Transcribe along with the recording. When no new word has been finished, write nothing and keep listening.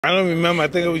I don't remember. I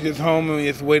think I was just home and we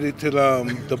just waited till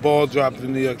the ball dropped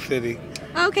in New York City.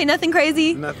 Okay, nothing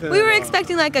crazy? Nothing. We were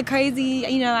expecting like a crazy,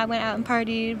 you know, I went out and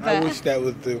partied, but... I wish that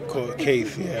was the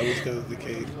case, yeah. I wish that was the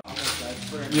case.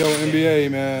 Yo, NBA,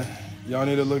 man. Y'all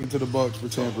need to look into the Bucks for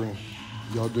tampering.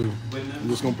 Y'all do. I'm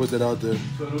just going to put that out there.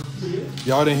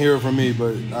 Y'all didn't hear it from me,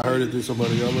 but I heard it through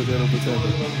somebody. Y'all look at them for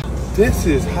tampering. This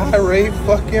is high-rate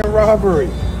fucking robbery.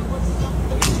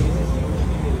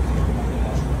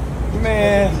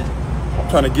 Man, I'm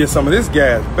trying to get some of this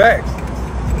gas back.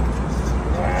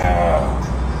 Wow.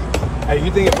 Hey,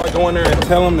 you think if I go in there and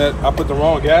tell them that I put the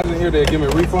wrong gas in here, they'll give me a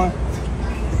refund?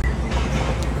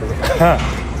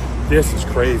 This is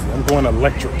crazy. I'm going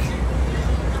electric.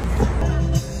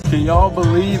 Can y'all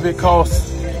believe it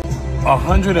costs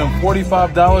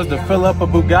 $145 to fill up a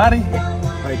Bugatti?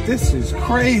 Like, this is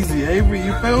crazy, Avery.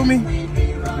 You feel me?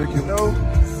 You know,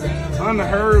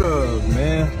 unheard of,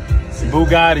 man.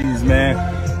 Bugattis, man.